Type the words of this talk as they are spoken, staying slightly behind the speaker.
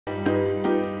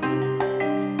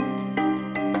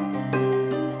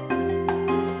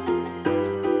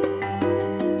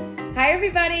Hi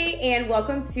everybody, and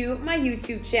welcome to my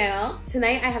YouTube channel.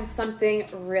 Tonight I have something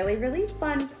really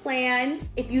fun planned.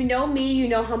 If you know me, you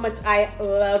know how much I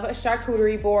love a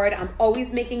charcuterie board. I'm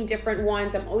always making different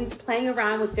ones. I'm always playing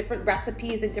around with different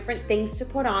recipes and different things to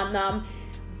put on them.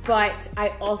 But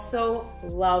I also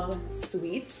love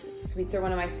sweets. Sweets are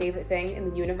one of my favorite things in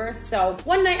the universe. So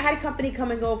one night I had a company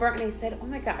coming over and I said, oh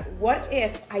my God, what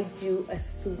if I do a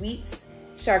sweets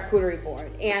charcuterie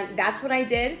board? And that's what I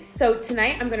did. So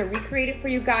tonight I'm gonna recreate it for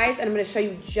you guys and I'm gonna show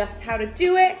you just how to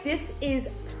do it. This is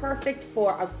perfect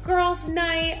for a girls'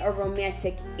 night, a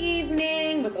romantic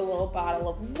evening with a little bottle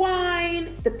of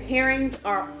wine. The pairings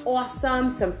are awesome.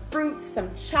 Some fruits,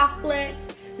 some chocolates.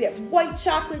 We have white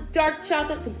chocolate, dark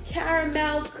chocolate, some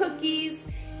caramel, cookies,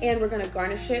 and we're gonna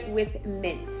garnish it with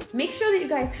mint. Make sure that you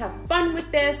guys have fun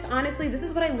with this. Honestly, this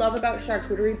is what I love about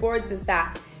charcuterie boards is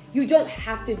that you don't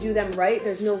have to do them right.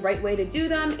 There's no right way to do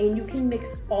them, and you can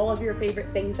mix all of your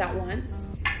favorite things at once.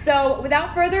 So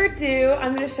without further ado,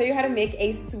 I'm gonna show you how to make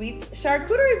a sweets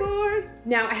charcuterie board.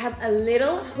 Now I have a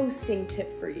little hosting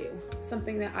tip for you,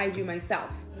 something that I do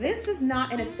myself. This is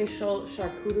not an official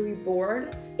charcuterie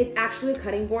board. It's actually a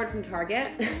cutting board from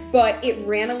Target, but it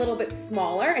ran a little bit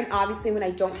smaller. And obviously when I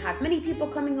don't have many people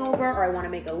coming over or I wanna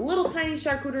make a little tiny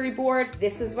charcuterie board,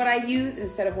 this is what I use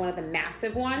instead of one of the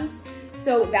massive ones.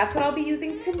 So that's what I'll be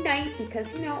using tonight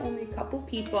because, you know, only a couple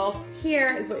people.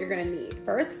 Here is what you're gonna need.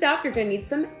 First up, you're gonna need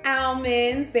some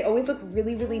almonds. They always look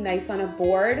really nice on a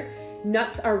board.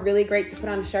 Nuts are really great to put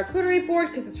on a charcuterie board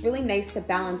because it's really nice to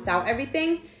balance out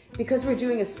everything. Because we're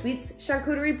doing a sweets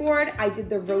charcuterie board, I did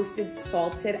the roasted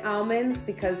salted almonds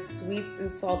because sweets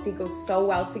and salty go so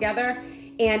well together.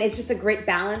 And it's just a great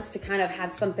balance to kind of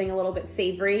have something a little bit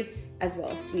savory as well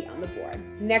as sweet on the board.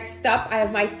 Next up, I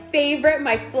have my favorite,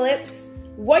 my flips,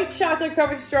 white chocolate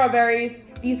covered strawberries.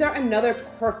 These are another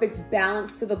perfect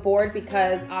balance to the board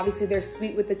because obviously they're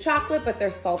sweet with the chocolate, but they're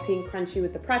salty and crunchy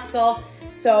with the pretzel.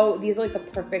 So these are like the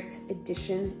perfect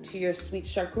addition to your sweet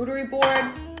charcuterie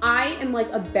board. I am like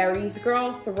a berries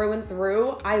girl through and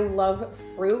through. I love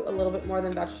fruit a little bit more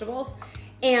than vegetables.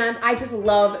 And I just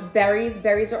love berries.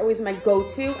 Berries are always my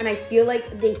go-to, and I feel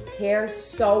like they pair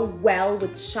so well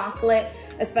with chocolate,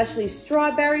 especially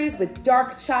strawberries with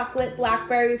dark chocolate,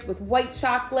 blackberries with white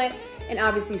chocolate, and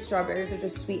obviously strawberries are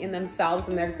just sweet in themselves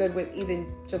and they're good with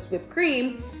even just whipped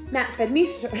cream. Matt fed me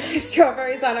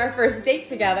strawberries on our first date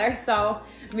together, so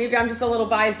maybe I'm just a little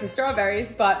biased to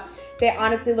strawberries, but they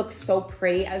honestly look so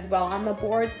pretty as well on the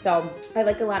board. So I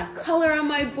like a lot of color on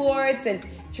my boards and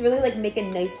to really like make a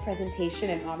nice presentation,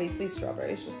 and obviously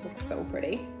strawberries just look so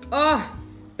pretty. Oh,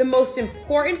 the most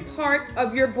important part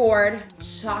of your board,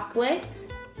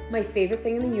 chocolate. My favorite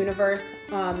thing in the universe,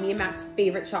 me and Matt's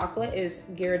favorite chocolate is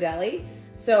Ghirardelli.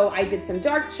 So I did some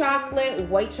dark chocolate,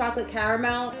 white chocolate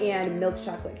caramel, and milk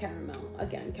chocolate caramel.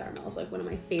 Again, caramel is like one of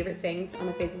my favorite things on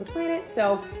the face of the planet.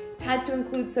 So had to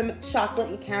include some chocolate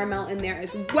and caramel in there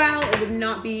as well. It would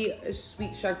not be a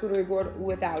sweet charcuterie board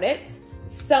without it.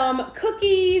 Some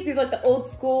cookies. These are like the old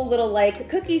school little like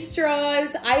cookie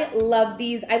straws. I love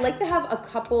these. I like to have a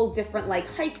couple different like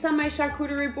heights on my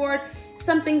charcuterie board.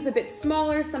 Something's a bit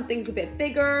smaller, something's a bit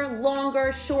bigger,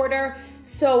 longer, shorter.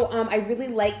 So I really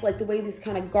like the way this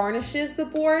kind of garnishes the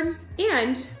board.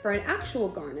 And for an actual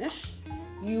garnish,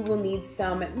 you will need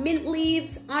some mint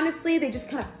leaves. Honestly, they just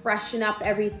kind of freshen up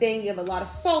everything. You have a lot of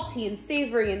salty and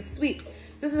savory and sweets.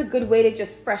 This is a good way to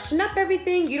just freshen up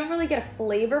everything. You don't really get a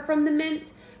flavor from the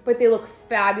mint, but they look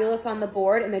fabulous on the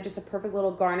board and they're just a perfect little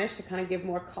garnish to kind of give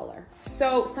more color.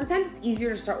 So sometimes it's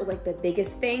easier to start with like the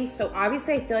biggest things. So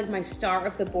obviously I feel like my star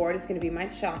of the board is gonna be my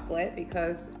chocolate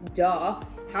because duh,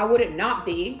 how would it not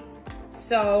be?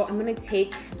 So I'm gonna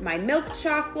take my milk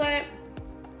chocolate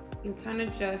and kind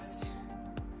of just,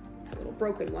 it's a little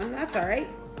broken one, that's all right.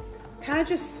 Kind of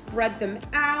just spread them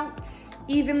out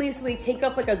evenly so they take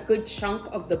up like a good chunk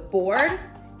of the board.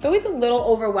 It's always a little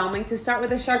overwhelming to start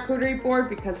with a charcuterie board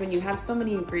because when you have so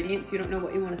many ingredients, you don't know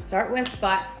what you want to start with,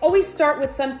 but always start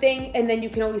with something and then you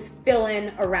can always fill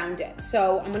in around it.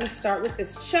 So I'm gonna start with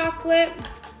this chocolate,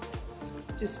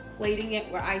 just plating it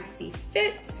where I see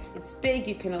fit. It's big,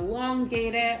 you can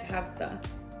elongate it, have the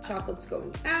chocolates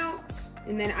going out.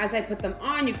 And then as I put them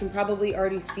on, you can probably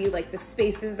already see like the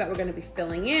spaces that we're gonna be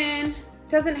filling in.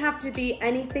 Doesn't have to be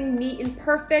anything neat and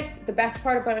perfect. The best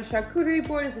part about a charcuterie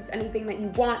board is it's anything that you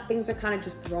want. Things are kind of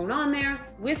just thrown on there.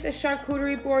 With a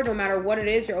charcuterie board, no matter what it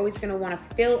is, you're always gonna wanna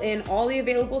fill in all the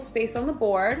available space on the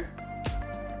board.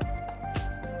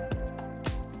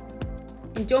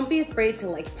 And don't be afraid to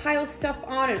like pile stuff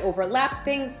on and overlap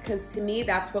things because to me,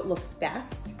 that's what looks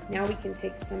best. Now we can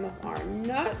take some of our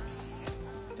nuts,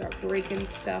 start breaking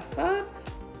stuff up.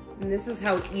 And this is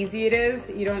how easy it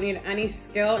is. You don't need any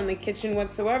skill in the kitchen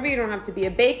whatsoever. You don't have to be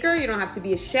a baker. You don't have to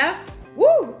be a chef.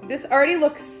 Woo, this already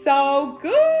looks so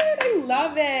good. I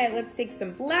love it. Let's take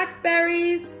some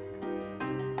blackberries.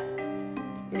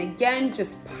 And again,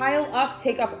 just pile up,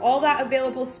 take up all that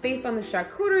available space on the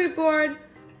charcuterie board,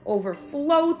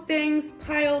 overflow things,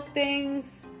 pile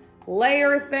things,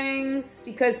 layer things,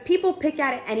 because people pick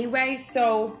at it anyway.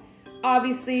 So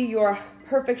obviously your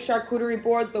perfect charcuterie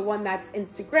board, the one that's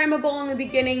Instagrammable in the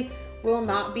beginning, will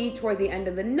not be toward the end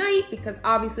of the night, because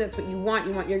obviously that's what you want.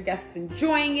 You want your guests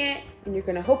enjoying it, and you're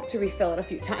gonna hope to refill it a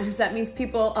few times. That means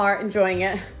people are enjoying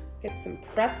it. Get some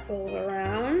pretzels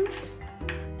around.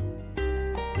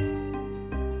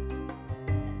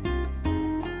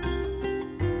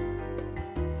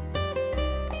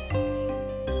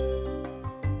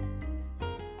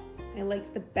 I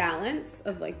like the balance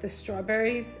of like the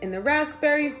strawberries and the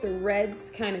raspberries, the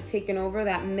reds kind of taking over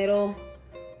that middle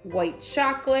white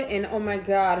chocolate. And oh my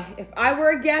God, if I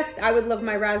were a guest, I would love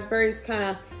my raspberries kind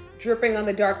of dripping on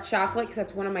the dark chocolate, because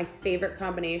that's one of my favorite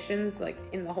combinations like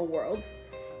in the whole world.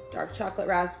 Dark chocolate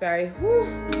raspberry. Woo.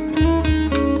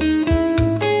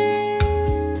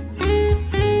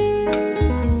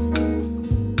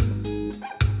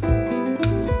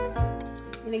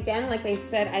 And again, like I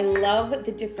said, I love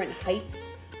the different heights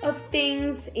of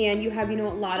things, and you have, you know, a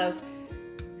lot of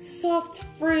soft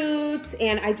fruits,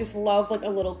 and I just love like a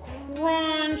little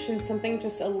crunch and something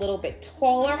just a little bit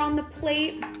taller on the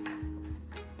plate.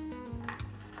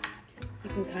 You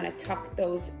can kind of tuck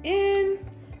those in.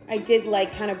 I did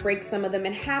like kind of break some of them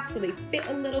in half so they fit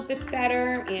a little bit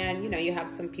better, and you know, you have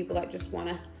some people that just want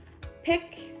to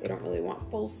pick. They don't really want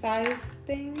full-size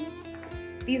things.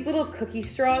 These little cookie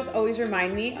straws always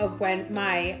remind me of when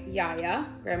my yaya,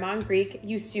 grandma in Greek,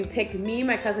 used to pick me,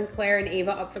 my cousin Claire, and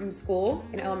Ava up from school,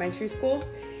 in elementary school.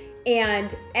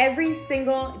 And every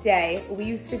single day, we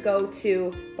used to go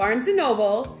to Barnes &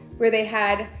 Noble, where they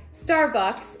had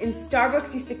Starbucks, and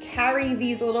Starbucks used to carry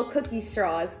these little cookie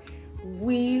straws.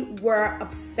 We were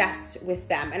obsessed with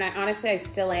them, and I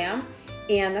still am.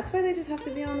 And that's why they just have to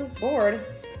be on this board.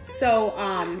 So,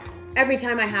 every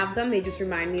time I have them, they just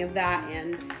remind me of that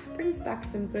and brings back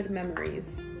some good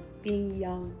memories of being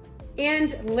young.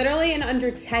 And literally in under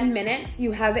 10 minutes,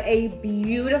 you have a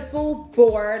beautiful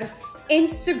board,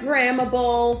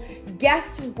 Instagrammable,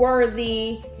 guest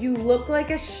worthy. You look like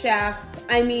a chef.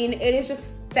 I mean, it is just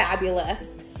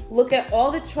fabulous. Look at all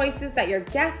the choices that your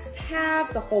guests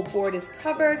have. The whole board is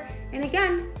covered. And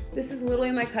again, this is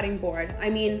literally my cutting board. I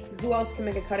mean, who else can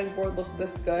make a cutting board look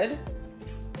this good?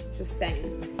 Just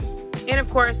saying. And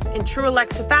of course, in true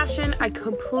Alexa fashion, I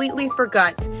completely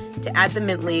forgot to add the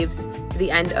mint leaves to the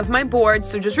end of my board.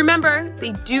 So just remember,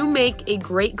 they do make a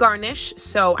great garnish.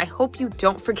 So I hope you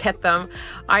don't forget them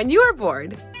on your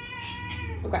board.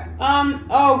 Okay.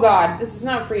 Oh God, this is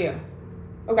not for you.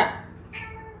 Okay.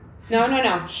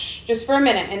 No. Shh, just for a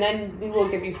minute, and then we will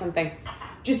give you something.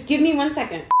 Just give me 1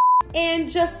 second. And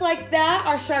just like that,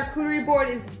 our charcuterie board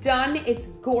is done. It's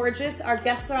gorgeous. Our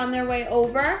guests are on their way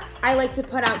over. I like to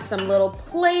put out some little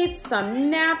plates, some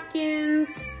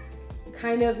napkins,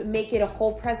 kind of make it a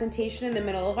whole presentation in the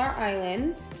middle of our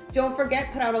island. Don't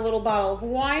forget, put out a little bottle of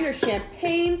wine or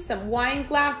champagne, some wine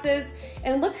glasses,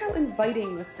 and look how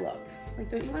inviting this looks. Like,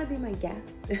 don't you want to be my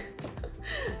guest?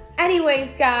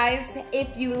 Anyways, guys,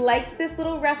 if you liked this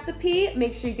little recipe,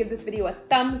 make sure you give this video a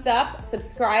thumbs up,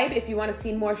 subscribe if you want to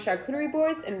see more charcuterie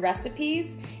boards and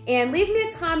recipes, and leave me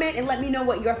a comment and let me know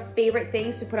what your favorite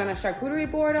things to put on a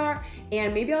charcuterie board are,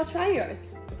 and maybe I'll try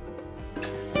yours.